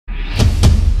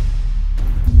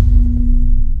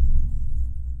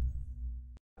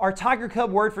Our Tiger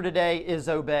Cub word for today is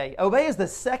obey. Obey is the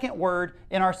second word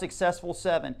in our successful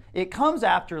 7. It comes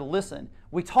after listen.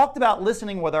 We talked about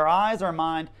listening with our eyes, our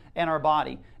mind, and our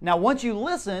body. Now, once you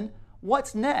listen,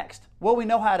 what's next? Well, we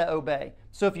know how to obey.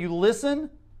 So if you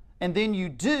listen and then you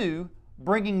do,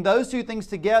 bringing those two things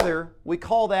together, we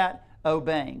call that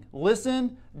obeying.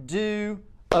 Listen, do,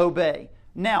 obey.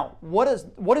 Now, what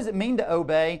does it mean to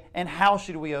obey, and how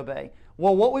should we obey?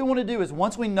 Well, what we want to do is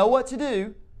once we know what to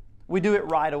do, we do it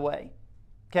right away.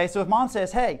 Okay, so if mom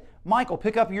says, hey, Michael,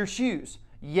 pick up your shoes.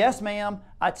 Yes, ma'am,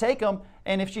 I take them.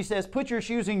 And if she says, put your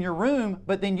shoes in your room,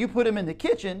 but then you put them in the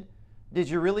kitchen, did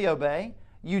you really obey?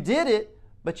 You did it,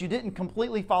 but you didn't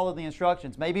completely follow the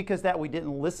instructions. Maybe because we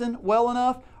didn't listen well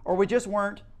enough, or we just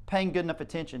weren't paying good enough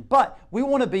attention. But we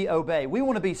want to be obey. We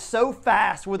want to be so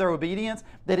fast with our obedience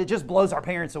that it just blows our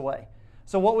parents away.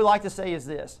 So what we like to say is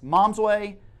this: mom's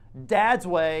way, dad's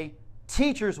way,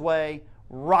 teacher's way,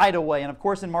 right away. And of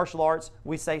course, in martial arts,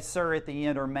 we say sir at the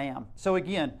end, or ma'am. So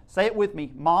again, say it with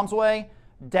me: mom's way,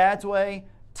 dad's way,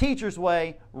 teacher's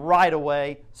way, right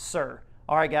away, sir.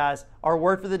 All right, guys, our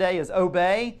word for the day is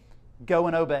obey. Go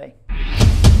and obey.